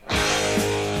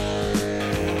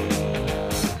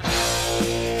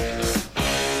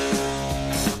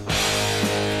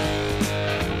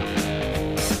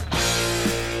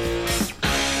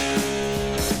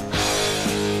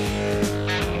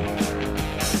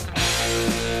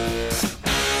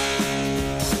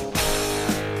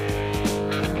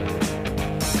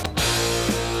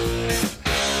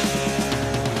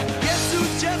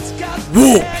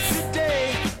Wolf.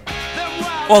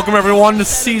 Welcome everyone to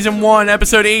Season 1,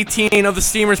 Episode 18 of the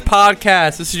Steamers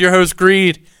Podcast. This is your host,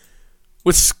 Greed,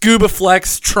 with Scuba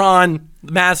Flex, Tron,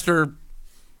 Master,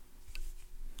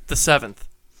 the 7th.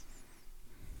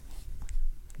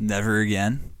 Never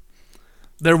again.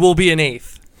 There will be an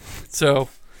 8th. So,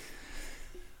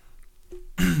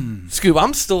 Scoob,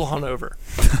 I'm still hungover.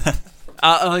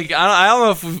 I don't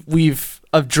know if we've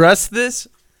addressed this.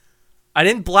 I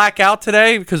didn't black out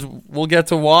today because we'll get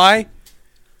to why.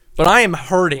 But I am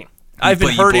hurting. I've been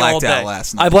hurting all day.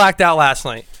 I blacked out last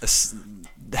night. It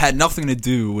had nothing to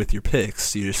do with your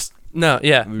picks. You just No.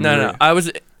 I was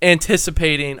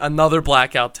anticipating another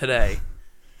blackout today,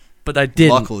 but I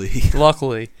didn't.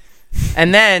 Luckily.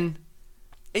 And then,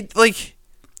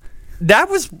 that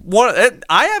was one.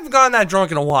 I haven't gotten that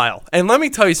drunk in a while. And let me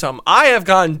tell you something. I have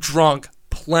gotten drunk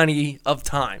plenty of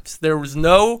times. There was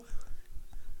no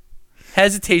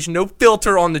hesitation, no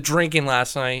filter on the drinking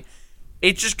last night.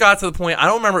 It just got to the point, I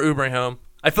don't remember Ubering home.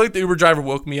 I feel like the Uber driver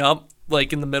woke me up,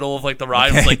 in the middle of, the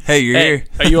ride. Okay. Was like, hey, you're here.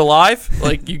 Are you alive?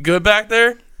 You good back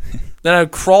there? Then I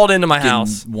crawled into my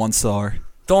house. 1 star.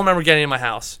 Don't remember getting in my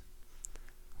house.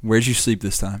 Where'd you sleep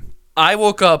this time? I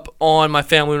woke up on my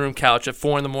family room couch at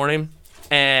 4 in the morning,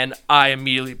 and I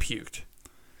immediately puked.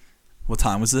 What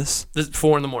time was this?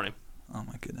 4 in the morning. Oh,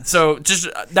 my goodness. So,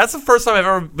 that's the first time I've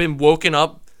ever been woken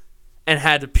up and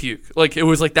had to puke. It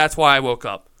was that's why I woke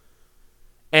up.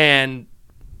 And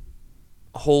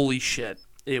holy shit,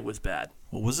 it was bad.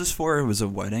 What was this for? It was a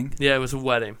wedding? Yeah, it was a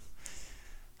wedding.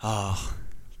 Oh.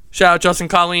 Shout out Justin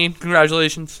Colleen.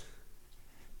 Congratulations.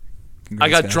 Congrats, I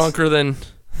got guys. drunker than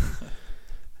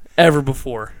ever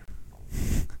before.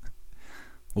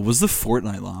 What was the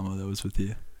Fortnite llama that was with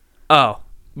you? Oh,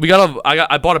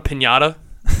 I bought a piñata.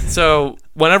 So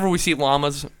whenever we see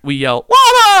llamas, we yell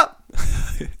llama,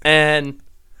 and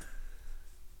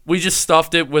we just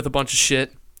stuffed it with a bunch of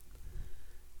shit,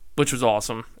 which was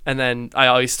awesome. And then I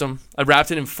iced him. I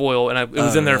wrapped it in foil, and it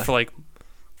was in there for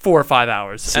 4 or 5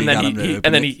 hours. So and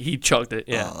then he chugged it.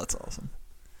 Yeah. Oh, that's awesome.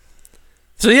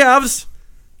 So yeah,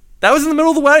 that was in the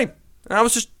middle of the wedding. And I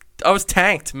was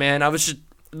tanked, man. I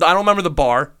don't remember the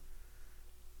bar.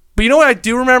 But you know what I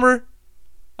do remember?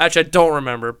 Actually, I don't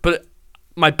remember, but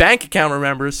my bank account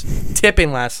remembers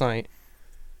tipping last night.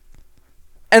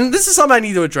 And this is something I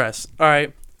need to address. All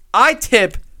right. I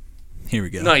tip Here we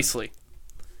go. nicely.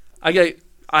 I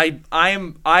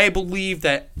believe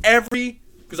that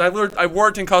because I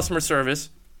worked in customer service,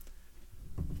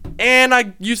 and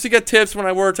I used to get tips when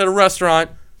I worked at a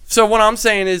restaurant. So what I'm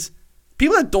saying is,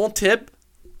 people that don't tip,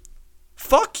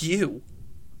 fuck you.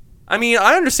 I mean,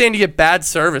 I understand you get bad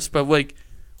service, but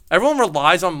everyone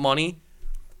relies on money.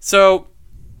 So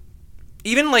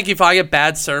even if I get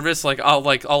bad service,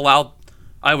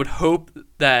 I would hope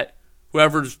that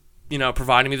whoever's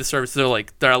providing me the service,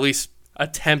 they're at least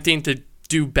attempting to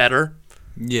do better.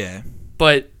 Yeah.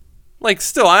 But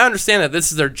still, I understand that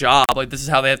this is their job. This is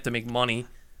how they have to make money.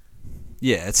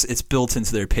 Yeah, it's built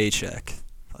into their paycheck.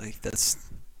 That's.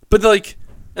 But and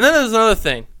then there's another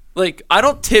thing. I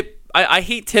don't tip. I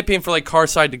hate tipping for car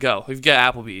side to go. If you get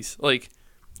Applebee's,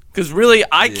 because really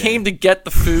I came to get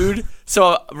the food.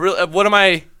 So really, what am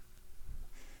I?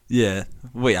 Yeah.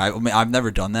 Wait, I've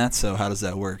never done that. So how does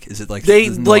that work? Is it they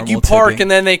you park tipping?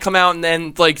 and then they come out and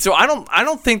then so I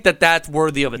don't think that that's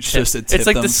worthy of a tip. Just to tip it's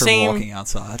them the for same walking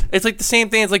outside. It's the same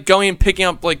thing as going and picking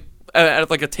up at a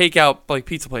takeout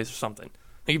pizza place or something.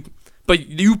 But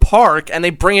you park and they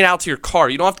bring it out to your car.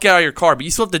 You don't have to get out of your car, but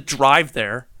you still have to drive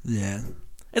there. Yeah.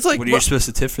 It's what are you supposed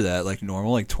to tip for that?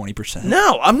 Normal, 20%?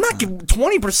 No, I'm not giving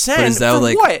 20%. But is that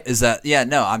for what? Is that? Yeah,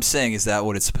 no. I'm saying, is that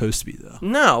what it's supposed to be though?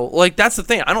 No, that's the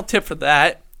thing. I don't tip for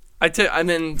that. I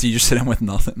mean, do you just sit in with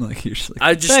nothing? You're just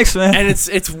thanks, man. And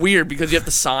it's weird because you have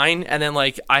to sign, and then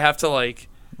I have to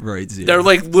right. Zero. They're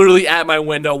literally at my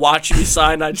window watching me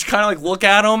sign. I just kind of look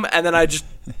at them, and then I just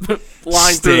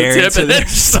line through the tip and then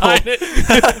sign it.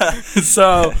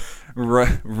 So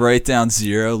write down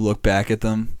 0. Look back at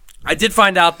them. I did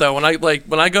find out though when I go to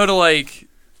when I go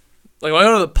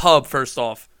to the pub first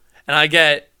off, and I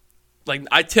get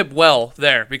I tip well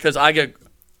there because I get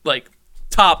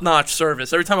top notch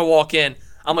service every time I walk in.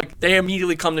 I'm they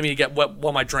immediately come to me to get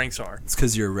what my drinks are. It's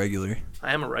because you're a regular.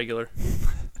 I am a regular.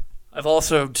 I've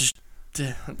also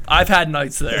I've had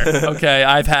nights there. Okay,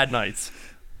 I've had nights.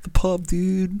 The pub,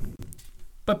 dude.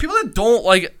 But people that don't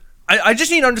I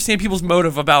just need to understand people's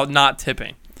motive about not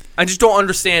tipping. I just don't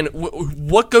understand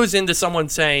what goes into someone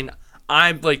saying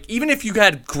I'm even if you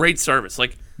had great service,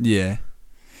 yeah.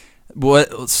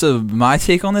 So my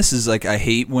take on this is I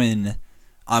hate when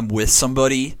I'm with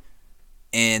somebody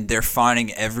and they're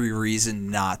finding every reason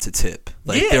not to tip.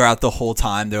 Like Yeah. throughout the whole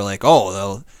time, they're like,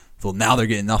 oh, well, now they're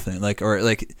getting nothing. Like, or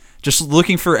like just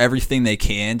looking for everything they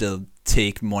can to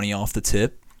take money off the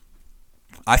tip.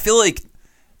 I feel like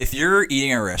if you're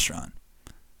eating at a restaurant,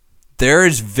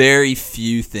 there's very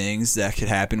few things that could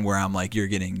happen where I'm like, you're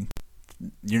getting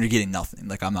nothing.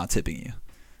 Like, I'm not tipping you.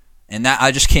 And that,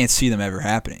 I just can't see them ever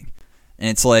happening. And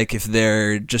it's like, if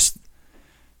they're just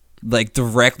like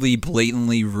directly,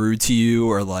 blatantly rude to you,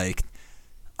 or like,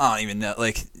 I don't even know,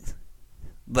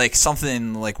 like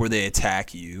something like where they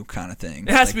attack you kind of thing.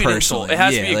 It has like to be an insult. It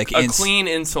has to be like a clean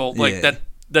insult. Like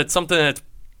that's something that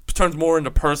turns more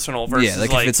into personal versus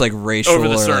like if it's like racial over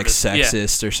the or like surface.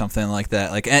 sexist or something like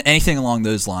that. Like anything along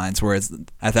those lines, where it's,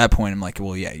 at that point I'm like,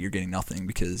 well, yeah, you're getting nothing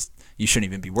because you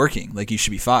shouldn't even be working. Like, you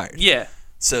should be fired. Yeah.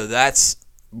 So that's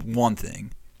one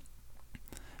thing.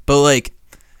 But like,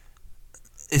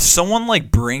 if someone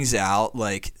like brings out,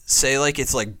 like, say like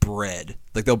it's like bread,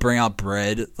 like they'll bring out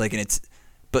bread, like,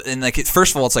 and like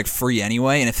first of all, it's like free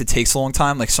anyway, and if it takes a long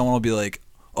time, like someone will be like,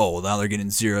 oh, well, now they're getting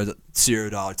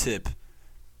 $0 tip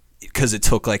because it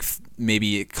took like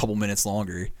maybe a couple minutes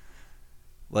longer.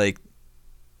 Like,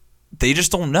 they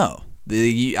just don't know.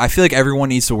 I feel like everyone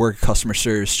needs to work a customer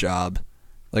service job,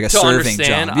 like a serving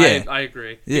job. Yeah, I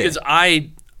agree. Yeah. Because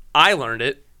I learned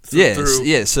it.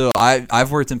 So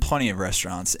I've worked in plenty of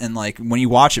restaurants, and like when you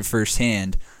watch it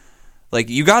firsthand, like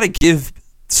you got to give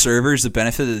servers the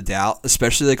benefit of the doubt,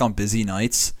 especially like on busy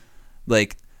nights.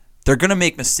 Like, they're gonna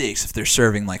make mistakes if they're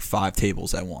serving like 5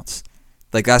 tables at once.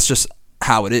 Like, that's just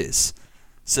how it is.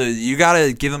 So you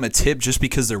gotta give them a tip just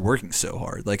because they're working so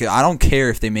hard. Like, I don't care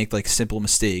if they make like simple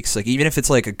mistakes. Like, even if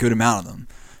it's like a good amount of them,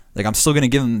 like, I'm still gonna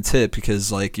give them the tip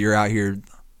because like you're out here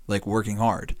like working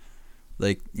hard.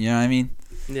 Like, you know what I mean?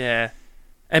 Yeah.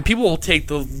 And people will take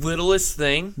the littlest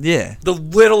thing. Yeah. The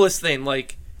littlest thing,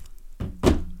 like,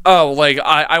 oh, like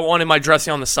I wanted my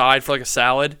dressing on the side for like a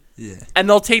salad. Yeah. And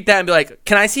they'll take that and be like,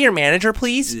 "Can I see your manager,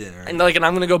 please?" Yeah. Right. And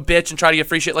I'm gonna go bitch and try to get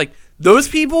free shit. Like, those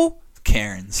people,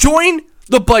 Karens. join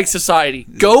the bike society.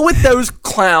 Go with those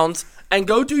clowns and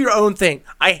go do your own thing.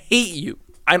 I hate you.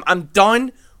 I'm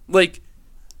done. Like,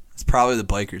 It's probably the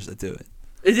bikers that do it.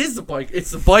 it is the bike.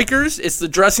 It's the bikers. It's the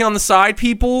dressing on the side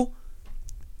people.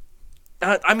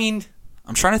 I mean,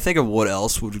 I'm trying to think of what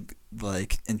else would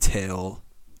like entail,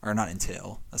 or not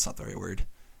entail. That's not the right word.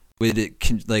 Would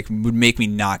make me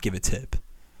not give a tip.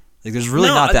 Like, there's really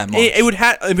not that much. It would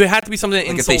have to be something that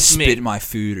like if they insults me. spit in my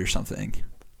food or something.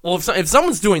 Well, if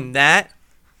someone's doing that,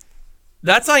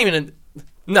 that's not even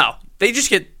no. They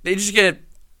just get hit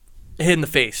in the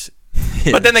face,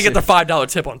 but then they get their $5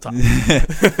 tip on top.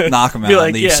 Knock them out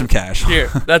and leave some cash. Here,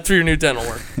 that's for your new dental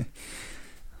work.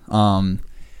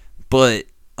 But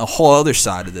a whole other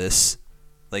side of this,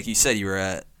 like you said, you were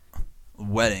at a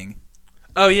wedding.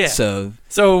 Oh yeah. So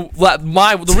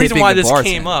the reason why this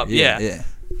came up, yeah.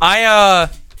 I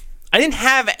didn't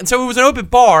have, so it was an open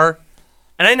bar,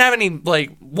 and I didn't have any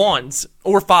like 1s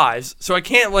or 5s, so I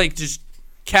can't like just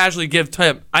casually give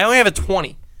tip. I only have a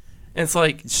 20, and it's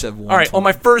like, all right, on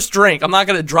my first drink, I'm not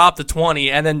gonna drop the 20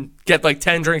 and then get like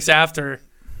 10 drinks after.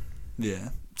 Yeah.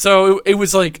 So it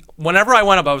was like, whenever I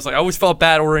went up, I was like, I always felt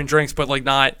bad ordering drinks, but like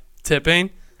not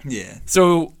tipping. Yeah.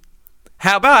 So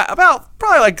how about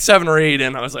probably like 7 or 8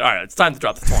 in, I was like, all right, it's time to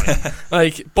drop the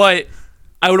 20. But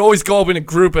I would always go up in a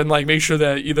group and like make sure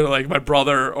that either like my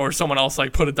brother or someone else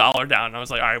like put $1 down. And I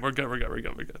was like, all right, we're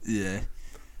good. Yeah.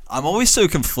 I'm always so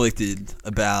conflicted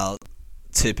about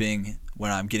tipping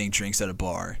when I'm getting drinks at a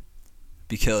bar,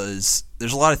 because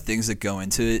there's a lot of things that go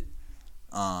into it.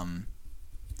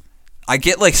 I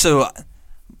get like, so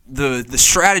the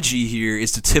strategy here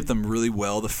is to tip them really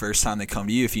well the first time they come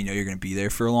to you if you know you're going to be there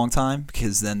for a long time,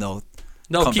 because then they'll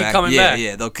keep coming back.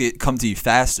 Yeah, they'll come to you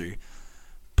faster.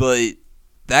 But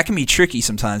that can be tricky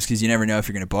sometimes because you never know if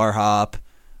you're going to bar hop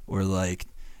or like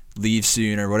leave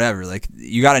soon or whatever. Like,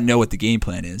 you got to know what the game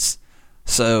plan is.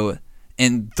 So,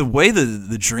 and the way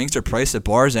the drinks are priced at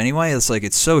bars anyway, it's like,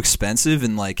 it's so expensive,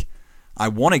 and like, I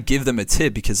want to give them a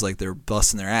tip because like they're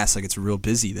busting their ass, like it's real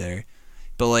busy there.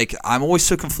 But like, I'm always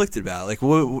so conflicted about it. Like,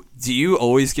 what do you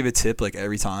always give a tip like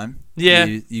every time? Yeah,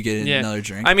 you get another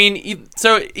drink. I mean,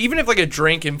 so even if like a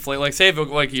drink inflate, like say if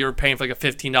like you're paying for like a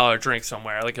 $15 drink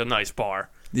somewhere, like a nice bar.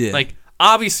 Yeah. Like,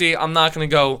 obviously, I'm not gonna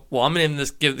go, well, I'm gonna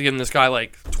give this guy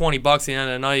like $20 at the end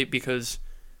of the night because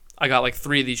I got like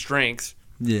 3 of these drinks.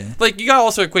 Yeah. Like, you gotta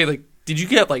also equate, like, did you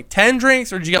get like 10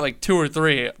 drinks or did you get like 2 or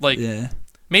 3? Like, yeah.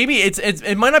 Maybe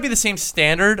it might not be the same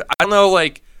standard. I don't know.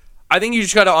 Like, I think you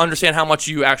just got to understand how much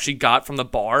you actually got from the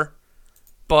bar.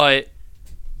 But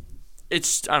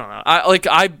it's, I don't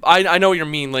know. I know what you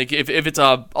mean. Like, if it's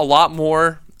a lot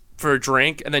more for a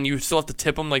drink, and then you still have to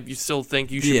tip them. Like you still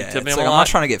think you should be tipping them a I'm lot. not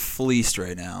trying to get fleeced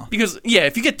right now. Because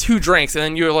if you get 2 drinks and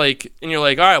then you're like, all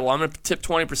right, well I'm gonna tip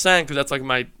 20% because that's like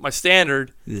my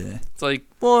standard. Yeah. It's like,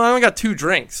 well I only got 2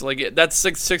 drinks. Like that's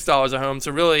 $6 at home.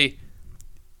 So really,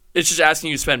 it's just asking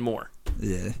you to spend more.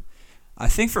 Yeah. I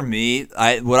think for me,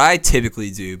 what I typically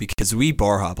do, because we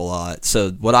bar hop a lot, so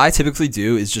what I typically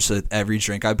do is just every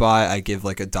drink I buy, I give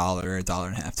like $1 or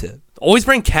 $1.50 tip. Always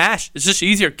bring cash. It's just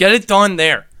easier. Get it done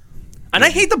there. And I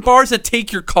hate the bars that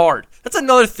take your card. That's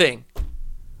another thing.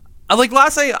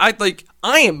 Last night,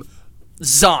 I am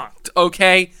zonked,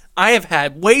 okay? I have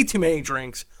had way too many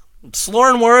drinks. I'm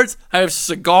slurring words. I have a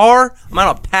cigar. I'm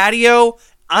on a patio.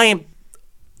 I am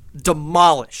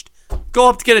demolished. Go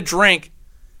up to get a drink.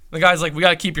 The guy's like, we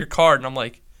got to keep your card. And I'm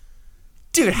like,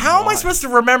 dude, how am I supposed to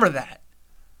remember that?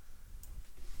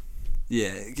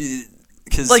 Yeah,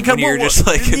 because when you're just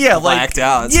blacked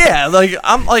out. Yeah,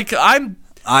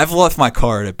 I've left my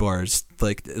card at bars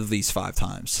like at least 5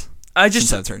 times. It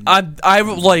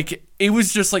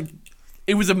was just like,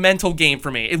 it was a mental game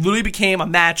for me. It literally became a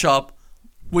matchup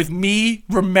with me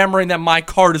remembering that my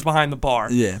card is behind the bar.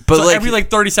 Yeah, but so every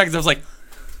 30 seconds I was like,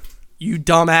 you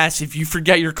dumbass, if you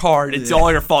forget your card, it's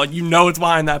all your fault. You know it's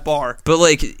behind that bar.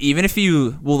 But even if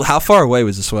how far away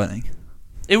was this wedding?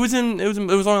 It was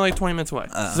only 20 minutes away.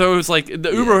 So it was like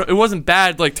the Uber. It wasn't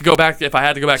bad to go back if I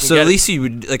had to go back and get it. So at least you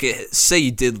would say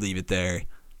you did leave it there.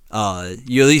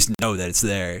 You at least know that it's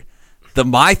there.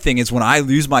 My thing is when I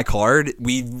lose my card,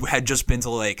 we had just been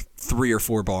to 3 or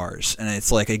 4 bars, and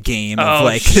it's like a game of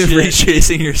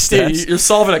retracing your steps. Dude, you're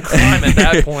solving a crime at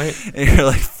that point. And you're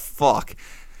like, fuck.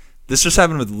 This just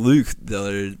happened with Luke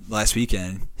last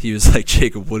weekend. He was like,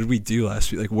 Jacob, what did we do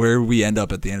last week? Where did we end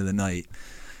up at the end of the night?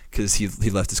 Because he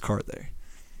left his card there.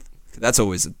 That's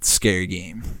always a scary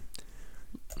game.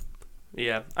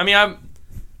 Yeah. I mean, I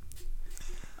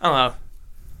don't know.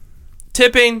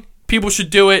 Tipping, people should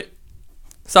do it.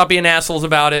 Stop being assholes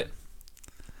about it.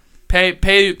 Pay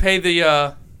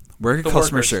the work a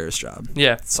customer service job.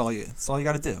 Yeah. That's all you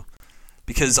got to do.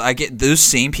 Because I get those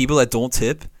same people that don't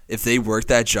tip, if they work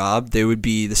that job, they would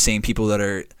be the same people that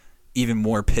are even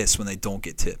more pissed when they don't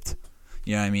get tipped.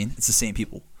 You know what I mean? It's the same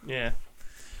people. Yeah.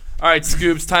 All right,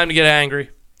 Scoops, time to get angry.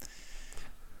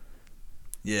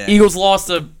 Yeah. Eagles lost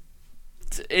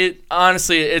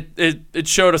it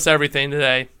showed us everything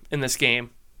today in this game.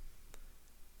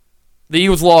 The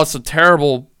Eagles lost a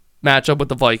terrible matchup with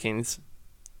the Vikings.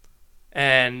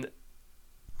 And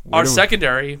our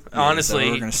secondary,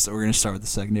 honestly, we're gonna start with the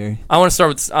secondary. I want to start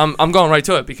with. I'm going right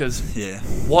to it because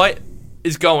what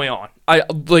is going on?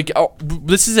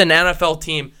 This is an NFL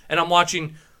team, and I'm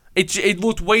watching. It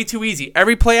looked way too easy.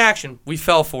 Every play action, we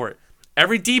fell for it.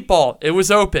 Every deep ball, it was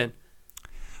open.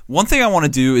 One thing I want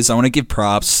to do is I want to give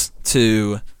props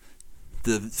to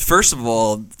first of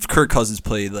all, Kirk Cousins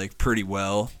played pretty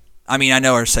well. I mean, I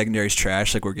know our secondary's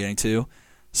trash, we're getting to,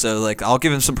 so I'll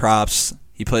give him some props.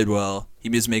 He played well. He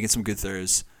was making some good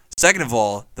throws. Second of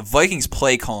all, the Vikings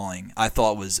play calling I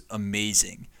thought was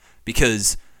amazing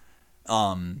because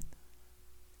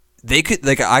they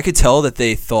could I could tell that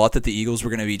they thought that the Eagles were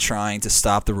going to be trying to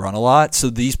stop the run a lot, so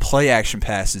these play action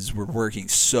passes were working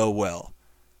so well.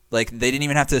 They didn't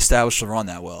even have to establish the run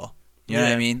that well. You know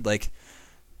what I mean?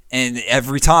 And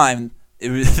every time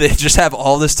they just have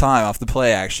all this time off the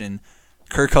play action.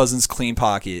 Kirk Cousins clean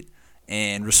pocket,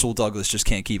 and Rasul Douglas just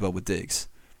can't keep up with Diggs.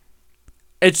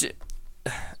 That's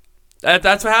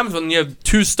what happens when you have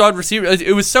 2 stud receivers.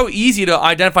 It was so easy to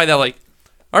identify that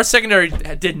our secondary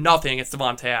did nothing against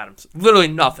Devontae Adams. Literally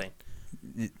nothing.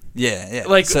 Yeah.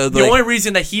 The only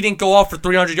reason that he didn't go off for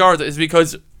 300 yards is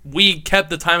because we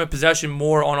kept the time of possession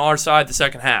more on our side the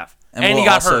second half, and he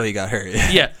got hurt. He got hurt.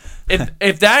 Yeah.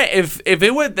 If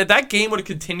that game would have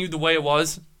continued the way it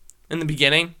was in the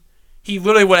beginning, he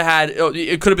literally would have had.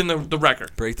 It could have been the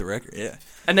record. Break the record. Yeah.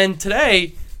 And then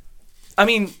today, I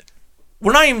mean,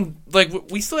 we're not even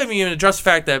we still haven't even addressed the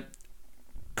fact that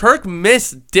Kirk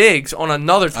missed Diggs on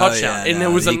another touchdown, and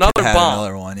there was another bomb.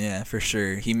 Another one, yeah, for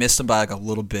sure. He missed him by a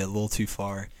little bit, a little too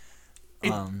far.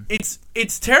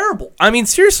 It's terrible. I mean,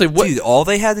 seriously, what? Dude, all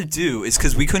they had to do is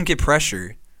because we couldn't get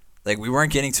pressure, we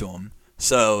weren't getting to him.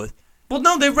 So, well,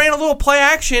 no, they ran a little play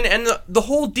action, and the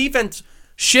whole defense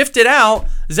shifted out.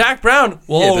 Zach Brown,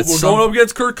 we're going up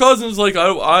against Kirk Cousins.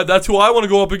 That's who I want to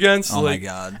go up against. Oh my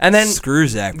god! And then screw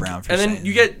Zach Brown. For and then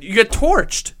you get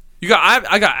torched.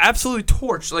 I got absolutely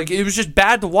torched. It was just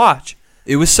bad to watch.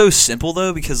 It was so simple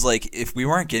though because if we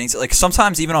weren't getting to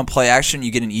sometimes even on play action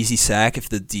you get an easy sack if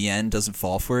the DN doesn't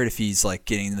fall for it if he's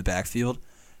getting in the backfield.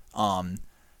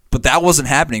 But that wasn't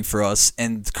happening for us,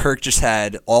 and Kirk just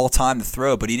had all time to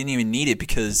throw, but he didn't even need it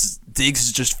because Diggs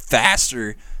is just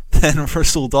faster than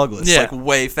Rasul Douglas. Yeah. Like,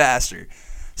 way faster.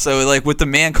 So, like, with the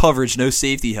man coverage, no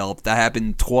safety help, that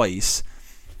happened twice.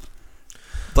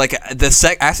 Like,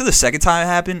 after the second time it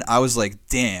happened, I was like,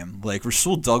 damn, like,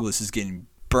 Rasul Douglas is getting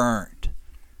burned.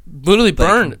 Literally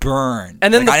burned. Like, burned.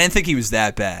 And then I didn't think he was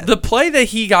that bad. The play that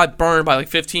he got burned by like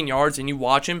 15 yards, and you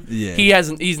watch him,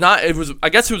 he's not. It was, I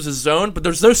guess it was a zone, but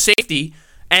there's no safety,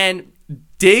 and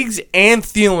Diggs and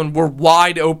Thielen were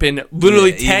wide open,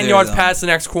 literally 10 yards past the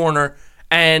next corner,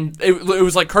 and it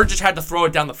was like Kurt just had to throw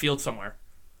it down the field somewhere.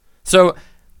 So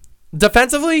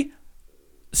defensively,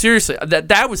 seriously,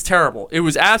 that was terrible. It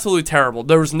was absolutely terrible.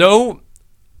 There was no.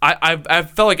 I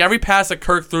felt like every pass that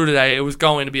Kirk threw today, it was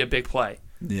going to be a big play.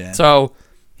 Yeah. So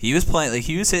he was playing, like,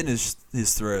 he was hitting his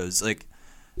throws. Like,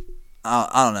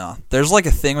 I don't know. There's like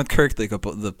a thing with Kirk, like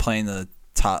the playing the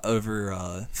top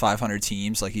over 500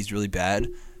 teams, like he's really bad.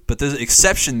 But the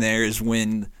exception there is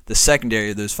when the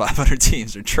secondary of those 500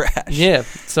 teams are trash. Yeah.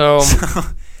 So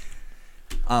I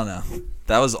don't know.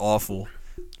 That was awful.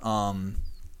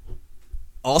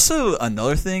 Also,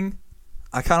 another thing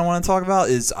I kind of want to talk about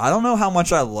is I don't know how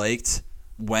much I liked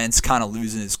Wentz kind of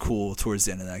losing his cool towards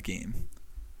the end of that game.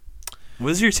 What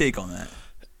is your take on that?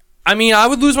 I mean, I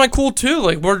would lose my cool too.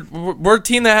 Like we're a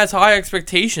team that has high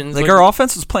expectations. Like our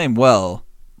offense was playing well,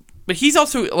 but he's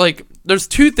also like there's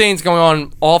two things going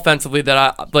on offensively that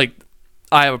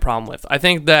I have a problem with. I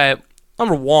think that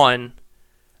number one,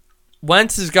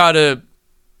 Wentz has got to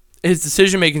his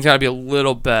decision making's got to be a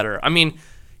little better. I mean,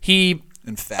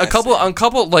 a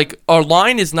couple like our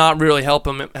line is not really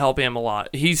helping him a lot.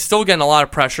 He's still getting a lot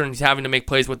of pressure and he's having to make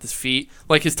plays with his feet.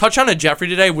 Like his touchdown to Jeffrey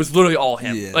today was literally all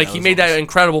him. Yeah, like he made that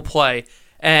incredible play.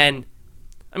 And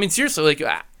I mean seriously,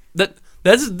 like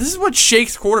this is what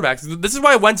shakes quarterbacks. This is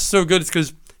why Wentz is so good. It's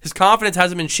because his confidence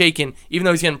hasn't been shaken even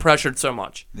though he's getting pressured so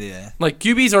much. Yeah. Like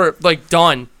QBs are like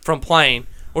done from playing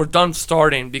or done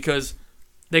starting because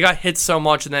they got hit so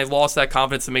much and they lost that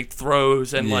confidence to make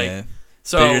throws and like.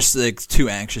 So they're just like too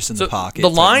anxious in the pocket. The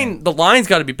line's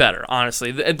got to be better,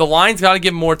 honestly. The line's got to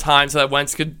give more time so that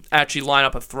Wentz could actually line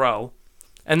up a throw.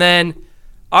 And then,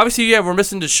 obviously, yeah, we're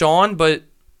missing Deshaun, but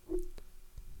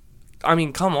I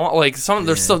mean, come on, like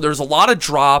there's a lot of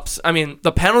drops. I mean,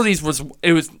 the penalties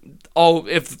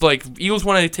if like Eagles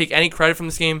wanted to take any credit from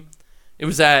this game, it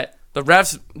was that the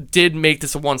refs did make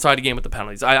this a one-sided game with the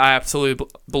penalties. I absolutely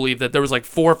believe that there was like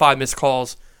 4 or 5 missed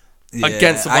calls. Yeah,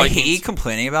 against the Vikings. I hate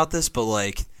complaining about this, but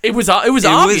like it was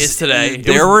obvious today.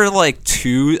 There were like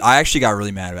 2. I actually got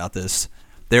really mad about this.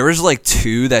 There was like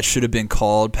 2 that should have been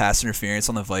called pass interference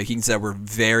on the Vikings that were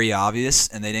very obvious,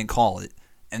 and they didn't call it.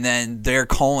 And then they're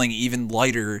calling even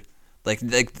lighter, like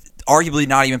arguably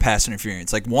not even pass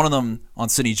interference. Like one of them on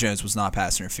Sidney Jones was not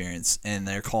pass interference, and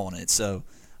they're calling it. So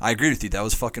I agree with you. That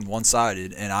was fucking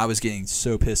one-sided, and I was getting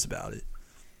so pissed about it.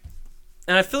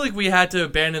 And I feel like we had to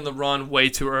abandon the run way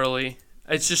too early.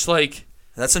 It's just like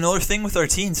that's another thing with our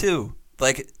team too.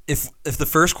 Like if the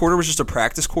first quarter was just a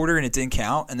practice quarter and it didn't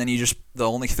count, and then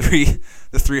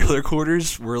the 3 other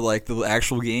quarters were like the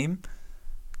actual game,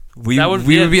 we would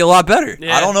be a lot better.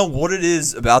 Yeah. I don't know what it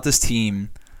is about this team,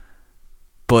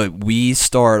 but we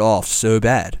start off so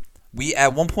bad. We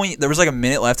at one point there was like a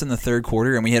minute left in the third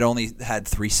quarter, and we had only had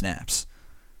 3 snaps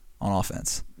on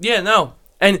offense. Yeah, no.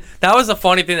 And that was the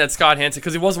funny thing that Scott Hansen,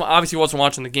 because he wasn't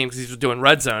watching the game because he was doing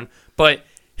red zone, but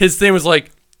his thing was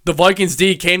like, the Vikings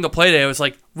D came to play today. I was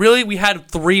like, really? We had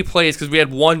 3 plays because we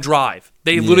had 1 drive.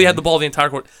 They literally had the ball the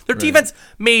entire quarter. Their defense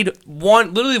made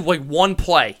one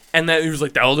play, and then he was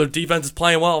like, oh, their defense is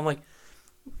playing well. I'm like,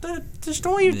 just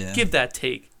don't even give that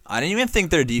take. I didn't even think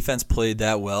their defense played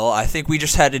that well. I think we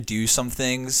just had to do some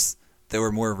things that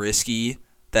were more risky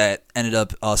that ended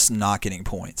up us not getting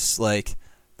points. Like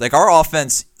our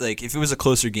offense, like if it was a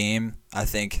closer game, I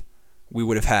think we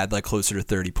would have had like closer to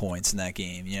 30 points in that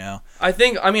game, you know? I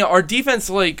mean, our defense,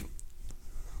 like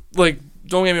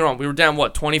don't get me wrong, we were down,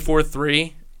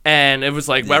 24-3, and it was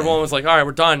like, everyone was like, all right,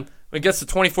 we're done. It gets to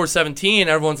 24-17,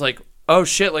 everyone's like, oh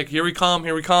shit, like here we come.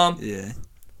 Yeah.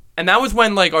 And that was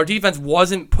when like our defense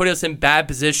wasn't putting us in bad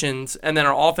positions, and then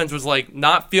our offense was like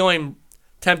not feeling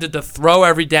tempted to throw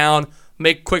every down,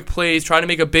 make quick plays, try to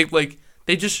make a big, like,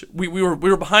 we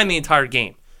were behind the entire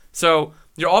game. So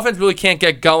your offense really can't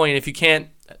get going if you can't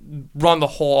run the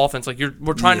whole offense. Like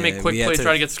we're trying to make quick plays,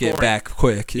 trying to get scoring. Get back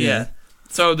quick. Yeah.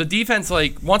 So the defense,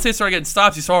 like once they started getting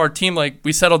stops, you saw our team like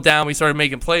we settled down, we started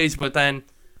making plays. But then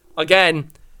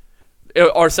again,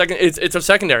 it's our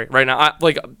secondary right now.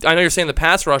 I know you're saying the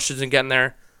pass rush isn't getting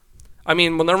there. I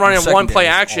mean, when they're running one play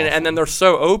action and then they're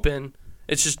so open,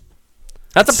 it's just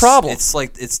that's a problem. It's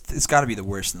like it's got to be the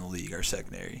worst in the league. Our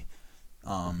secondary.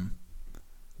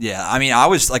 Yeah, I mean,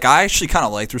 I actually kind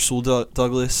of liked Rasul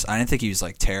Douglas. I didn't think he was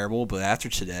like terrible, but after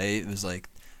today, it was like,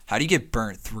 how do you get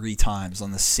burnt 3 times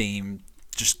on the same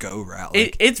just go route?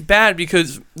 Like, It's bad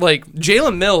because like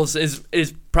Jalen Mills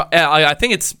I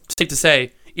think it's safe to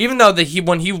say, even though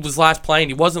when he was last playing,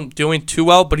 he wasn't doing too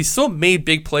well, but he still made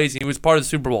big plays. And he was part of the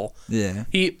Super Bowl. yeah,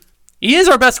 He is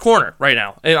our best corner right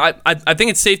now, and I think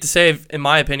it's safe to say, in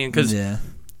my opinion, because yeah.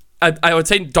 I would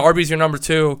say Darby's your number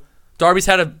 2. Darby's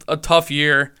had a tough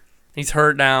year. He's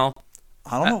hurt now.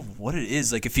 I don't know what it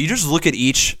is. Like, if you just look at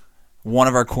each one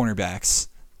of our cornerbacks,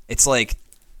 it's like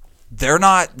they're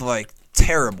not like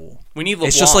terrible. We need LeBlanc.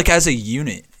 It's just like as a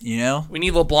unit, you know? We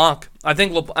need LeBlanc. I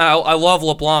think I love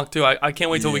LeBlanc too. I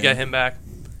can't wait till we Yeah. get him back.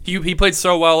 He played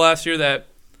so well last year that.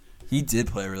 He did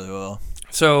play really well.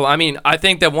 So I mean, I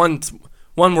think that when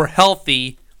we're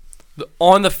healthy, the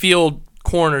on the field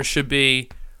corners should be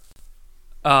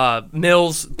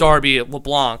Mills, Darby,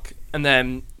 LeBlanc, and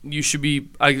then you should be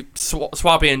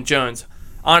Swappy and Jones.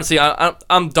 Honestly,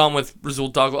 I'm done with Rasul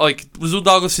Douglas. Like, Rasul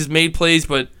Douglas has made plays,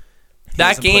 but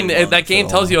that game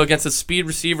tells you against a speed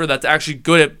receiver that's actually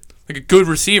good at, like, a good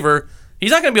receiver,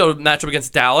 he's not going to be able to match up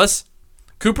against Dallas.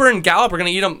 Cooper and Gallup are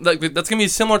going to eat him. Like, that's going to be a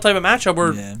similar type of matchup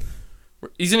where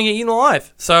he's going to get eaten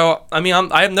alive. So, I mean,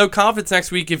 I have no confidence next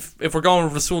week if we're going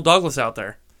with Rasul Douglas out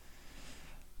there.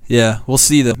 Yeah, we'll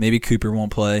see though. Maybe Cooper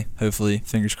won't play. Hopefully,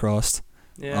 fingers crossed.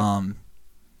 Yeah.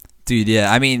 Dude,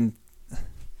 yeah. I mean,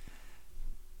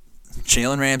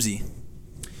 Jalen Ramsey.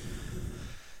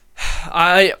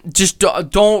 I just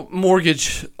don't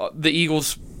mortgage the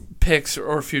Eagles' picks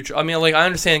or future. I mean, like, I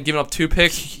understand giving up 2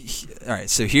 picks. All right,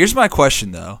 so here's my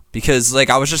question though, because like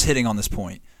I was just hitting on this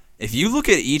point. If you look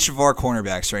at each of our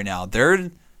cornerbacks right now, they're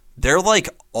like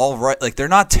all right. Like, they're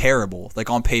not terrible, like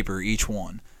on paper, each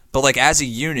one. But like as a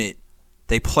unit,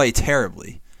 they play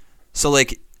terribly. So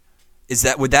like,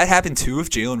 would that happen too if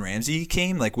Jalen Ramsey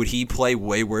came? Like, would he play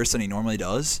way worse than he normally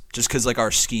does, just because like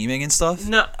our scheming and stuff?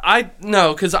 No,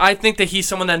 because I think that he's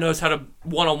someone that knows how to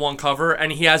one-on-one cover,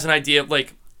 and he has an idea of,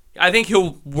 like, I think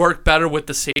he'll work better with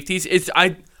the safeties.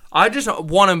 I just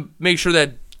want to make sure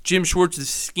that Jim Schwartz's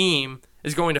scheme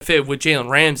is going to fit with Jalen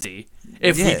Ramsey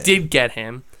if we did get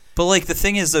him. But like the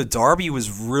thing is though, Darby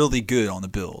was really good on the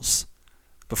Bills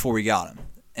before we got him.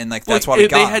 And like that's why we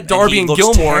got him. They had Darby and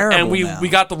Gilmore, and we now.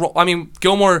 got the role. I mean,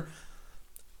 Gilmore.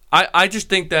 I just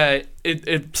think that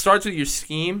it starts with your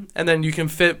scheme, and then you can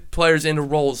fit players into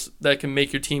roles that can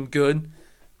make your team good.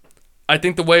 I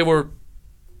think the way we're,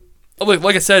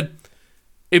 like I said,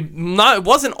 it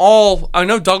wasn't all. I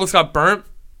know Douglas got burnt,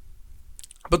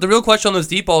 but the real question on those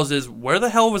deep balls is, where the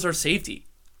hell was our safety?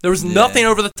 There was nothing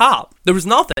over the top. There was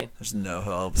nothing. There's no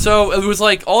help. So it was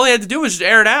like all they had to do was just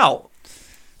air it out.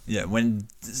 Yeah, when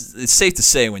it's safe to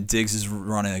say when Diggs is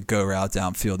running a go route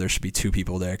downfield, there should be 2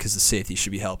 people there because the safety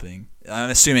should be helping.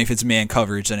 I'm assuming if it's man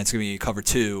coverage, then it's going to be cover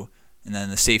 2, and then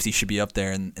the safety should be up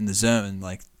there in the zone,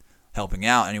 like helping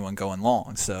out anyone going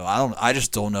long. So I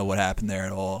just don't know what happened there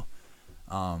at all.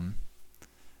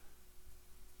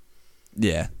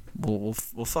 Yeah, we'll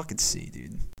fucking see,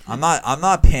 dude. I'm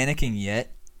not panicking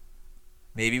yet.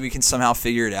 Maybe we can somehow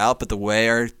figure it out, but the way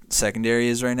our secondary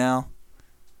is right now,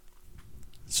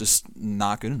 it's just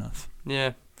not good enough.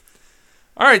 Yeah.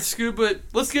 All right, Scoop, but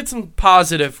let's get some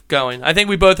positive going. I think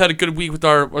we both had a good week with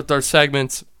our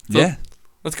segments. So Yeah.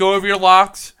 Let's go over your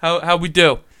locks. How we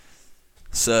do?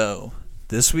 So,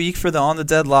 this week for the On the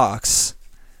Dead locks,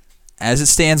 as it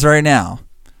stands right now,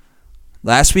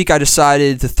 last week I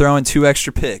decided to throw in 2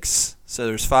 extra picks. So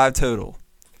there's 5 total.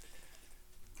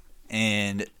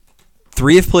 And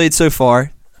 3 have played so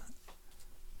far,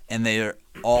 and they are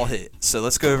all hit. So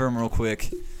let's go over them real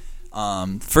quick.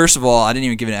 First of all, I didn't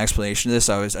even give an explanation to this.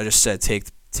 I just said take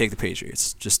the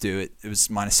Patriots. Just do it. It was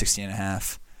minus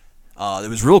 60.5. It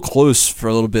was real close for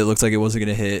a little bit. It looked like it wasn't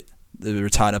going to hit. They were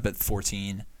tied up at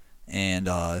 14. And,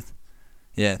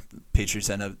 the Patriots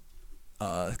ended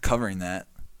up covering that,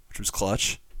 which was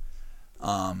clutch.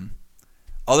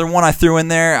 Other one I threw in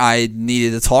there I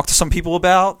needed to talk to some people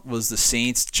about was the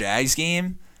Saints-Jags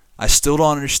game. I still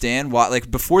don't understand why.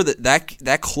 Like, before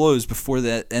that closed before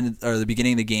the end or the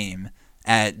beginning of the game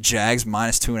at Jags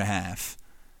minus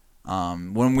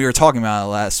 2.5. When we were talking about it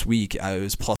last week, it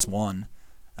was +1, and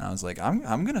I was like,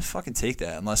 I'm gonna fucking take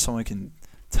that unless someone can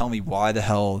tell me why the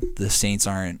hell the Saints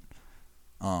aren't.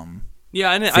 Yeah,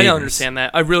 I don't understand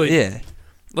that. I really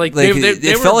Like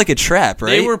they felt like a trap, right?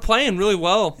 They were playing really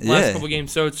well last couple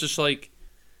games, so it's just like.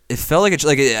 It felt like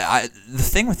the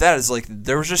thing with that is like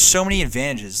there was just so many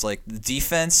advantages. Like the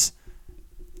defense,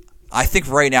 I think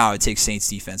right now I would take Saints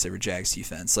defense over Jags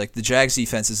defense. Like the Jags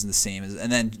defense isn't the same as, and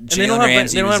then Jalen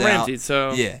Ramsey was out.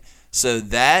 So yeah, So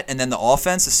that, and then the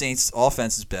offense, the Saints'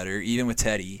 offense is better, even with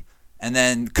Teddy. And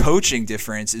then coaching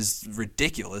difference is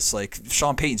ridiculous. Like,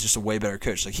 Sean Payton's just a way better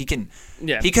coach. Like, he could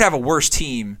have a worse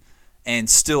team and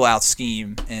still out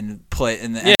scheme and play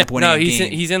and end up winning a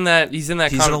game. He's in that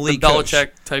kind of the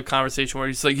Belichick type conversation where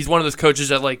he's one of those coaches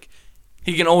that like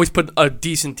he can always put a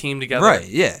decent team together. Right,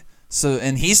 yeah. So,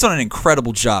 and he's done an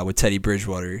incredible job with Teddy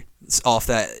Bridgewater off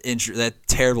that injury, that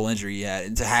terrible injury he had,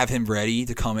 and to have him ready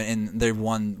to come in, and they've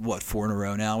won 4 in a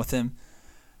row now with him.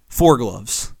 4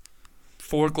 gloves.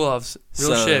 4 gloves.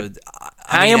 Real shit.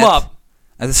 Hang him up.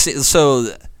 So,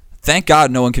 thank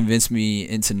God no one convinced me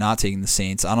into not taking the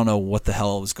Saints. I don't know what the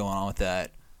hell was going on with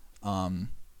that.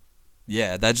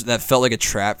 Yeah, that felt like a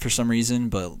trap for some reason,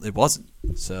 but it wasn't.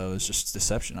 So, it's just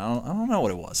deception. I don't know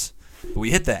what it was. But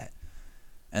we hit that.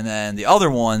 And then the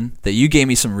other one that you gave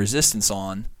me some resistance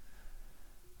on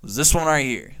was this one right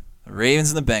here. The Ravens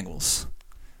and the Bengals.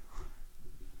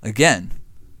 Again,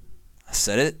 I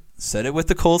said it with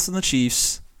the Colts and the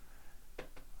Chiefs.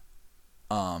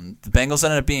 The Bengals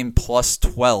ended up being plus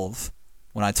 12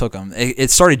 when I took them. It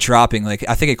started dropping. Like,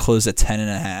 I think it closed at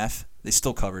 10.5. They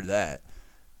still covered that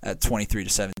at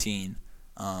 23-17.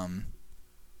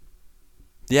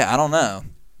 Yeah, I don't know.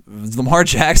 Lamar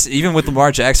Jackson, even with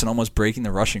Lamar Jackson almost breaking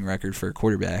the rushing record for a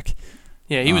quarterback.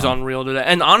 Yeah, he was unreal today.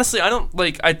 And honestly,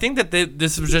 I think that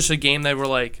this was just a game that were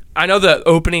like, I know the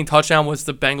opening touchdown was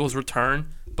the Bengals' return,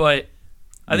 but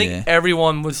I think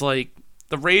everyone was like,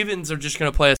 the Ravens are just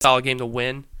going to play a solid game to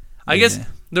win. I guess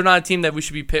they're not a team that we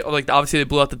should be like. Obviously, they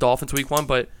blew out the Dolphins week 1,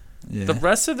 but the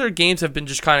rest of their games have been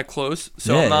just kind of close.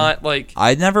 So I'm not like,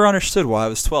 I never understood why it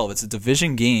was 12. It's a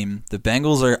division game. The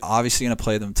Bengals are obviously going to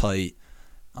play them tight.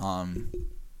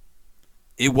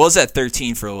 It was at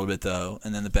 13 for a little bit though,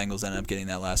 and then the Bengals ended up getting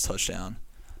that last touchdown.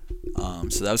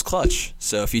 So that was clutch.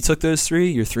 So if you took those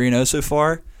 3, you're 3-0 so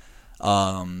far.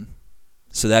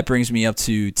 So that brings me up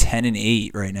to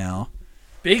 10-8 right now.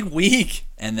 Big week.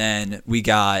 And then we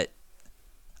got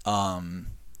the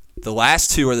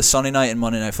last 2 are the Sunday night and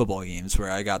Monday night football games where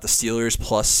I got the Steelers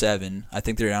plus 7. I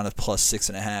think they're down to plus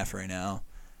 6.5 right now.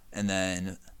 And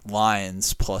then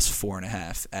Lions plus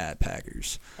 4.5 at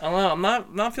Packers. I don't know.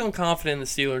 I'm not feeling confident in the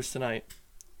Steelers tonight.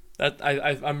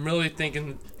 I'm really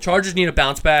thinking Chargers need a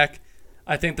bounce back.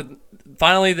 I think that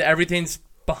finally everything's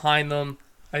behind them.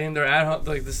 I think they're at home.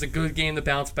 Like, this is a good game to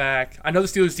bounce back. I know the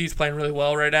Steelers' D's playing really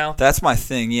well right now. That's my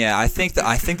thing. Yeah, I think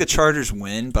the Chargers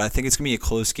win, but I think it's gonna be a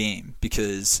close game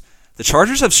because the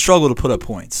Chargers have struggled to put up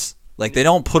points. Like, they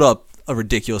don't put up a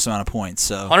ridiculous amount of points.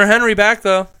 So Hunter Henry back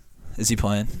though. Is he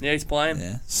playing? Yeah, he's playing.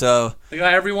 Yeah. So they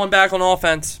got everyone back on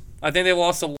offense. I think they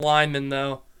lost a lineman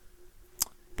though,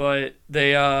 but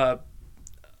they,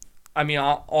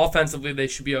 offensively they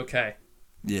should be okay.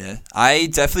 Yeah, I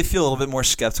definitely feel a little bit more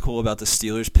skeptical about the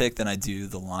Steelers pick than I do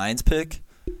the Lions pick.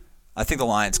 I think the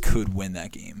Lions could win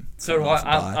that game. So do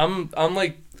I. I'm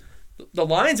like, the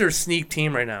Lions are a sneak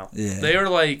team right now. Yeah, they are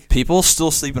like, people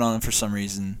still sleeping on them for some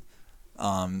reason.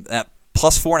 At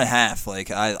plus 4.5, like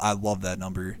I love that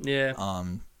number. Yeah.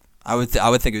 I would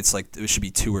think it's like it should be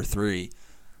 2 or 3.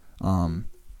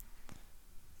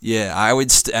 Yeah, I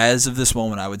would as of this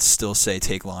moment I would still say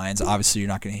take Lions. Obviously, you're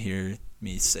not going to hear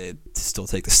me say still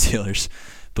take the Steelers,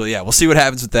 but yeah, we'll see what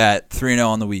happens with that. 3-0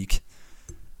 on the week.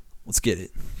 Let's get it.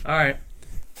 All right.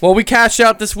 Well, we cashed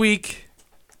out this week.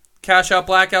 Cash out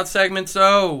blackout segment.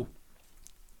 So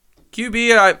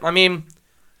QB,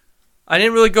 I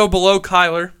didn't really go below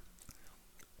Kyler.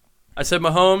 I said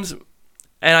Mahomes,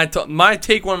 and my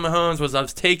take on Mahomes was I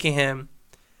was taking him,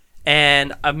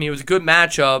 and it was a good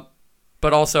matchup,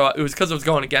 but also it was because I was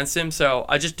going against him, so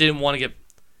I just didn't want to get,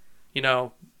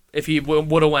 if he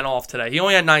would have went off today. He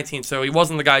only had 19, so he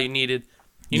wasn't the guy you needed.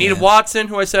 You needed Watson,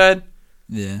 who I said.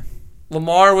 Yeah.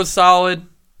 Lamar was solid.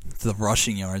 The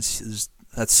rushing yards,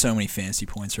 that's so many fantasy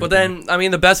points right But then, there.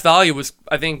 The best value was,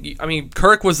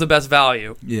 Kirk was the best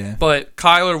value. Yeah. But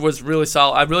Kyler was really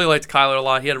solid. I really liked Kyler a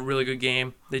lot. He had a really good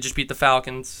game. They just beat the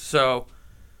Falcons. So,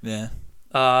 yeah.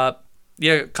 If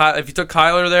you took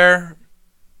Kyler there,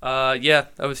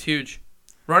 that was huge.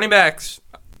 Running backs.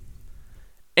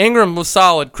 Ingram was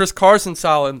solid. Chris Carson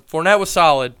solid. Fournette was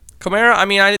solid. Kamara,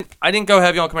 I didn't go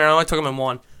heavy on Kamara. I only took him in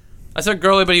 1. I said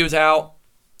Gurley, but he was out.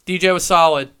 DJ was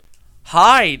solid.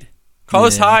 Hyde.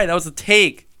 Carlos Hyde, that was a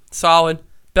take. Solid.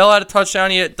 Bell had a touchdown.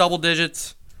 He hit double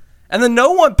digits. And the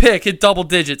no one pick hit double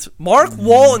digits. Mark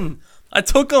Walton. I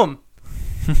took him.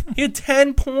 He had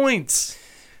 10 points.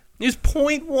 He was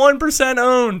 0.1%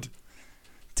 owned.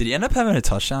 Did he end up having a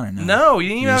touchdown or no? No, he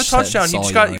didn't even have a touchdown. He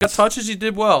just got touches. He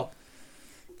did well.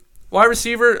 Wide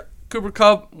receiver, Cooper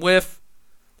Kupp with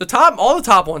all the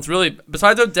top ones, really.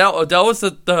 Besides Odell. Odell was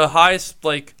the highest,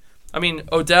 I mean,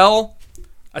 Odell.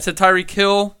 I said Tyreek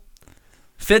Hill.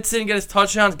 Fitz didn't get his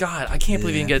touchdown. God, I can't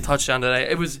believe he didn't get a touchdown today.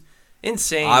 It was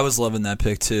insane. I was loving that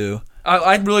pick too.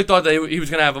 I really thought that he was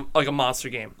going to have a monster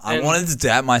game. I wanted to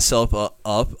dap myself up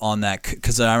on that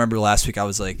because I remember last week I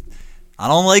was like, I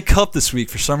don't like Kupp this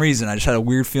week for some reason. I just had a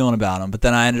weird feeling about him. But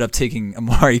then I ended up taking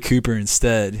Amari Cooper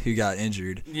instead, who got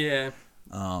injured. Yeah.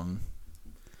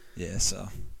 Yeah, so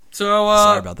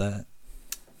sorry about that.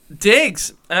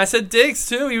 Diggs. And I said Diggs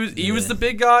too. He was the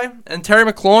big guy. And Terry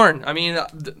McLaurin. I mean...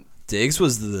 Diggs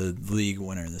was the league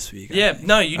winner this week. Yeah,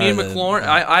 no, you need McLaurin.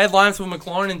 I had lines with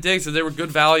McLaurin and Diggs, so they were good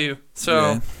value.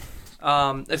 So,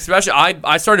 especially,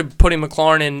 I started putting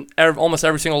McLaurin in almost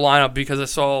every single lineup because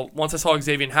once I saw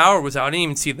Xavier Howard was out, I didn't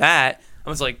even see that. I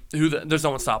was like, there's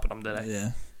no one stopping him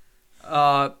today.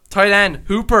 Yeah. Tight end,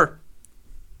 Hooper.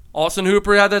 Austin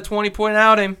Hooper had that 20-point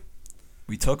outing.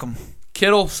 We took him.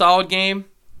 Kittle, solid game.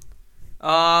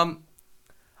 I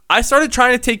started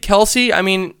trying to take Kelsey. I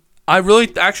mean... I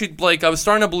really actually I was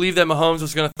starting to believe that Mahomes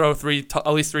was going to throw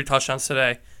at least 3 touchdowns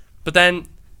today. But then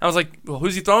I was like, well,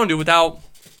 who's he throwing to without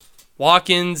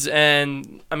Watkins?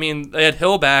 And, I mean, they had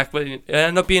Hill back, but it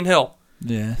ended up being Hill.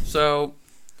 Yeah. So,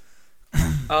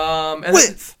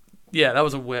 whiff. Yeah, that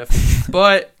was a whiff.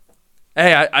 But,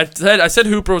 hey, I said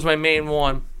Hooper was my main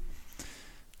one.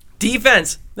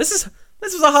 Defense. This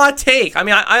was a hot take. I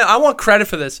mean, I want credit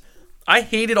for this. I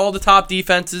hated all the top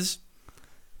defenses.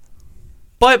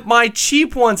 But my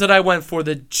cheap ones that I went for,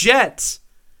 the Jets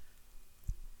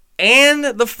and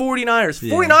the 49ers.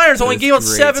 Yeah, 49ers only gave up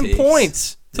 7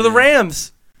 points to the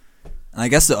Rams. I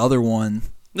guess the other one.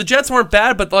 The Jets weren't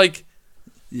bad, but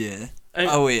Yeah.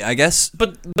 I guess.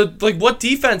 But what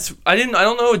defense? I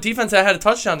don't know a defense that had a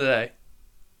touchdown today.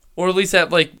 Or at least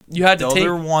that, you had to take. The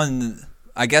other one,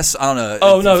 I guess, I don't know.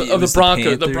 Oh, no, the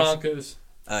Broncos. The Broncos.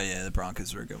 Oh, yeah, the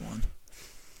Broncos were a good one.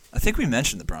 I think we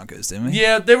mentioned the Broncos, didn't we?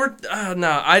 Yeah, they were.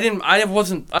 No, I didn't. I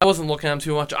wasn't looking at them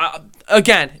too much.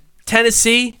 Again,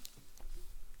 Tennessee.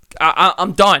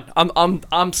 I'm done.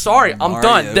 I'm sorry. I'm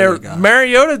done. They're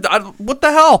Mariota. What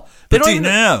the hell?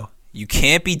 No. You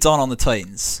can't be done on the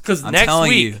Titans. Because I'm next telling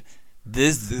week, you,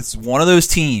 this is one of those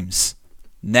teams.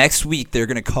 Next week they're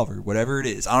gonna cover whatever it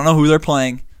is. I don't know who they're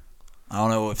playing. I don't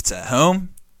know if it's at home.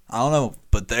 I don't know,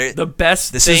 but they're the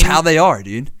best. This is how they are,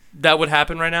 dude. That would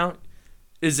happen right now.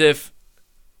 Is if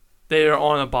they are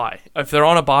on a bye. If they're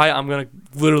on a bye, I'm going to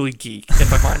literally geek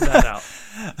if I find that out.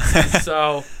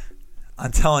 So,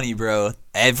 I'm telling you, bro,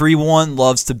 everyone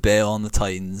loves to bail on the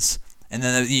Titans. And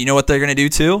then you know what they're going to do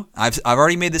too? I've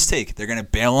already made this take. They're going to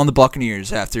bail on the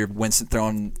Buccaneers after Winston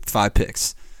throwing 5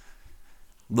 picks.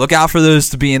 Look out for those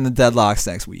to be in the deadlocks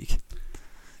next week.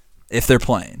 If they're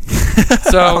playing.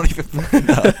 So,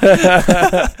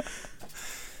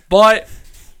 but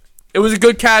it was a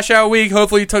good cash out week.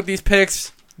 Hopefully you took these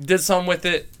picks, did something with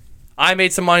it. I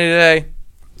made some money today.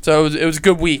 So it was a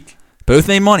good week. Both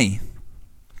made money.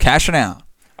 Cashing out.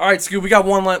 All right, Scoop, we got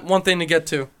one thing to get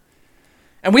to.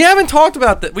 And we haven't talked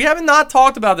about that. We haven't not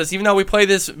talked about this, even though we play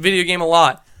this video game a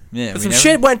lot. Yeah, but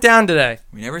shit went down today.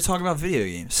 We never talk about video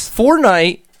games.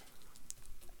 Fortnite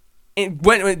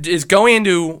is going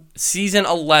into season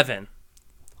 11.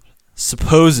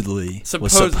 Supposedly.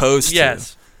 Was supposed to.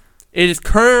 Yes. It is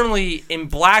currently in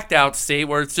blacked out state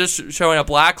where it's just showing a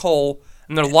black hole,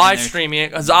 and they're live streaming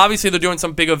it because obviously they're doing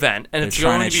some big event, and it's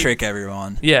trying going to trick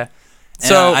everyone. Yeah. And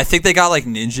so I think they got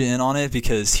Ninja in on it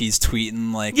because he's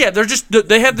tweeting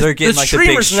they're getting the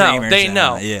streamers know. They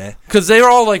know. Yeah. Because they were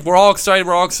all we're all excited,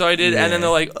 yeah. And then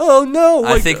they're like, oh no.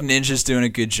 I think Ninja's doing a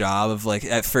good job of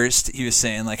at first he was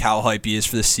saying how hype he is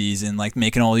for the season,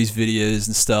 making all these videos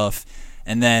and stuff.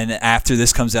 And then after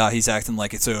this comes out, he's acting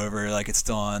like it's over, like it's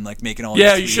done, making all these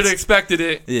tweets. You should have expected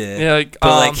it. Yeah.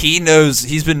 But he knows,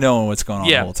 he's been knowing what's going on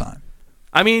the whole time.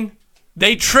 I mean,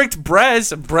 they tricked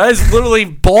Brez. Brez literally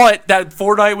bought that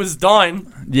Fortnite was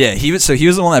done. Yeah, he was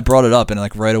the one that brought it up,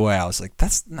 and right away I was like,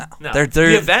 "That's no." They're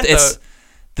the event.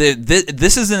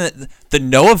 This isn't the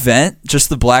no event. Just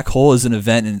the black hole is an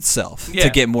event in itself to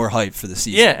get more hype for the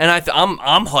season. Yeah, and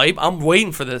I'm hype. I'm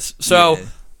waiting for this. So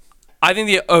I think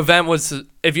the event was.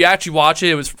 If you actually watch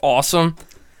it was awesome.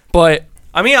 But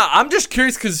I mean, I'm just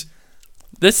curious because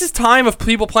this is time of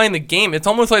people playing the game. It's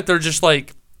almost like they're just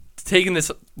taking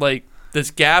this this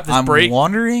gap, this break. I'm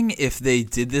wondering if they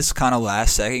did this kind of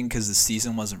last second because the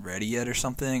season wasn't ready yet or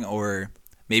something, or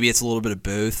maybe it's a little bit of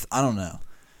both. I don't know.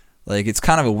 It's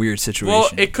kind of a weird situation. Well,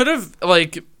 it could have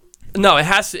no, it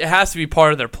has to be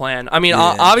part of their plan. I mean,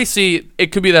 obviously, it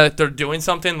could be that they're doing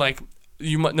something they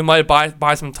might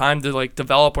buy some time to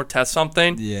develop or test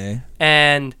something. Yeah,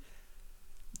 and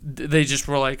they just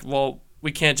were well,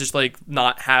 we can't just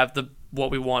not have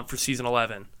what we want for season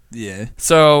 11. Yeah.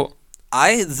 So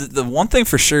the one thing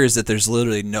for sure is that there's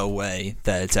literally no way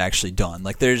that it's actually done.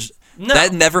 Like No.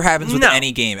 that never happens with No.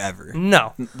 any game ever.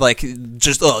 no, Like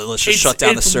just let's just shut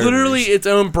down the servers. It's literally its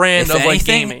own brand of like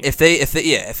gaming. If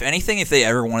they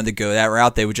ever wanted to go that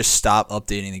route, they would just stop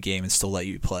updating the game and still let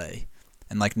you play,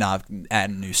 and like not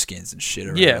add new skins and shit.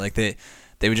 Or Yeah. like they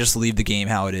would just leave the game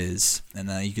how it is, and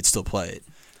then you could still play it.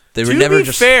 They would To never be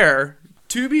just.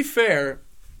 To be fair,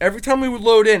 every time we would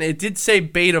load in, it did say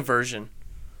beta version,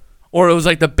 or it was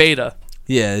like the beta.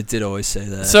 Yeah, it did always say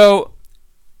that. So,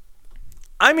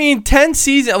 I mean, 10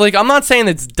 seasons. Like, I'm not saying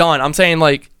it's done. I'm saying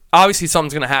like obviously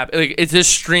something's gonna happen. Like, it's just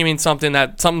streaming something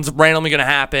that something's randomly gonna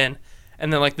happen,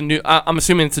 and then like the new. I'm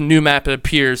assuming it's a new map that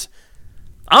appears.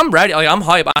 I'm ready. Like, I'm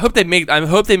hyped. I hope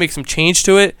they make some change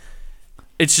to it.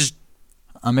 It's just.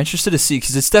 I'm interested to see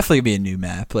because it's definitely gonna be a new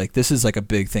map. Like this is like a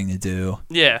big thing to do.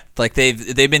 Yeah. Like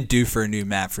they've been due for a new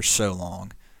map for so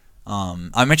long.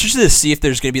 I'm interested to see if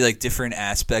there's gonna be like different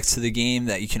aspects to the game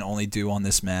that you can only do on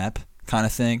this map, kind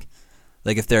of thing.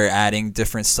 Like if they're adding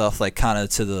different stuff, like kind of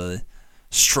to the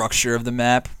structure of the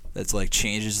map, that's like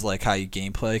changes like how you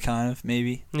gameplay, kind of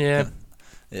maybe. Yeah.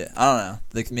 Yeah. I don't know.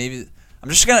 Like maybe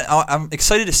I'm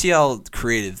excited to see how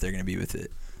creative they're gonna be with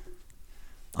it.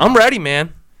 I'm ready,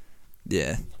 man.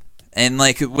 Yeah. And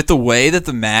like with the way that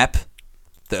the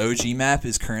OG map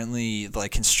is currently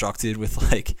like constructed with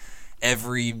like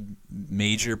every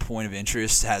major point of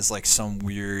interest has like some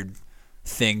weird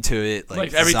thing to it,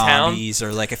 like every zombies town?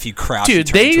 or like if you crouch Dude,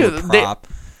 you turn into a prop.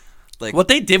 Like what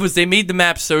they did was they made the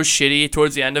map so shitty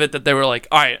towards the end of it that they were like,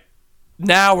 all right,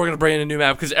 now we're gonna bring in a new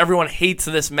map because everyone hates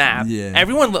this map. Yeah.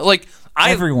 Everyone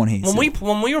Everyone hates it.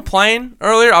 When we were playing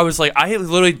earlier, I was like, I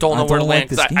literally don't know where to land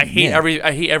because I hate Yeah.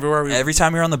 I hate everywhere. Every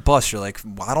time you're on the bus, you're like,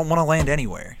 well, I don't want to land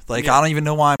anywhere. Like I don't even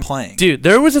know why I'm playing. Dude,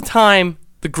 there was a time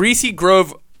the Greasy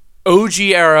Grove OG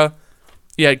era.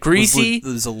 You had Greasy, It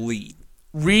was elite.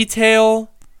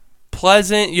 Retail,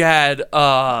 Pleasant. You had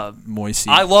Moisty.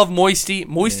 I love Moisty.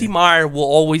 Moisty Mire will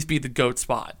always be the GOAT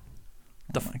spot.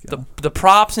 The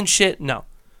props and shit, no.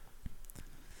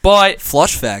 But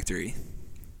Flush Factory.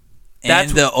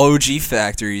 And the OG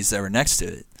factories that were next to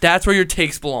it. That's where your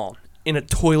takes belong, in a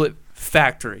toilet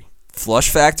factory.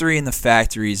 Flush Factory and the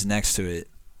factories next to it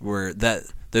were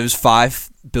those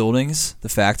 5 buildings, the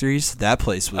factories. That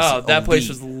place was that place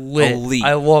was lit. Elite.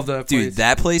 I love that place. Dude,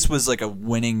 that place was like a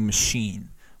winning machine.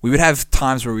 We would have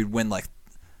times where we'd win like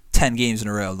 10 games in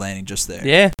a row landing just there.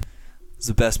 Yeah. It was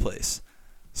the best place.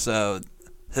 So,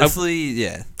 hopefully,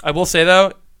 yeah. I will say,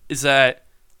 though, is that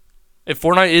if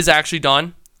Fortnite is actually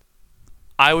done,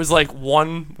 I was like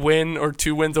 1 win or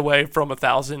 2 wins away from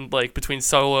 1,000, like between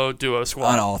solo, duo,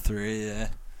 squad. On all 3, yeah.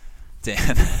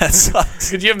 Damn, that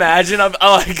sucks. Could you imagine? And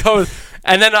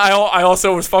then I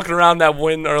also was fucking around that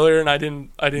win earlier, and I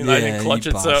didn't clutch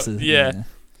it. So yeah.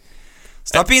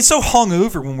 Stop being so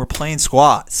hungover when we're playing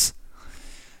squads.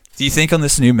 Do you think on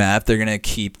this new map they're gonna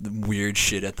keep the weird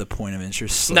shit at the point of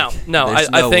interest? No.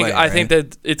 I think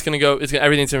that it's gonna go.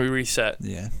 Everything's gonna be reset.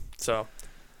 Yeah. So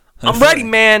I'm ready,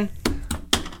 man.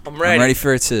 I'm ready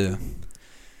for it too.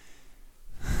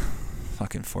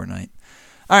 Fucking Fortnite.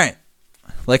 All right.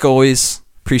 Like always,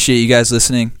 appreciate you guys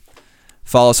listening.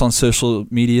 Follow us on social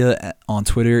media on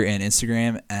Twitter and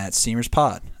Instagram at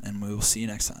SteamersPod, and we will see you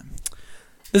next time.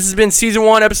 This has been Season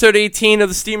 1, Episode 18 of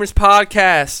the Steamers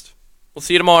Podcast. We'll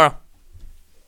see you tomorrow.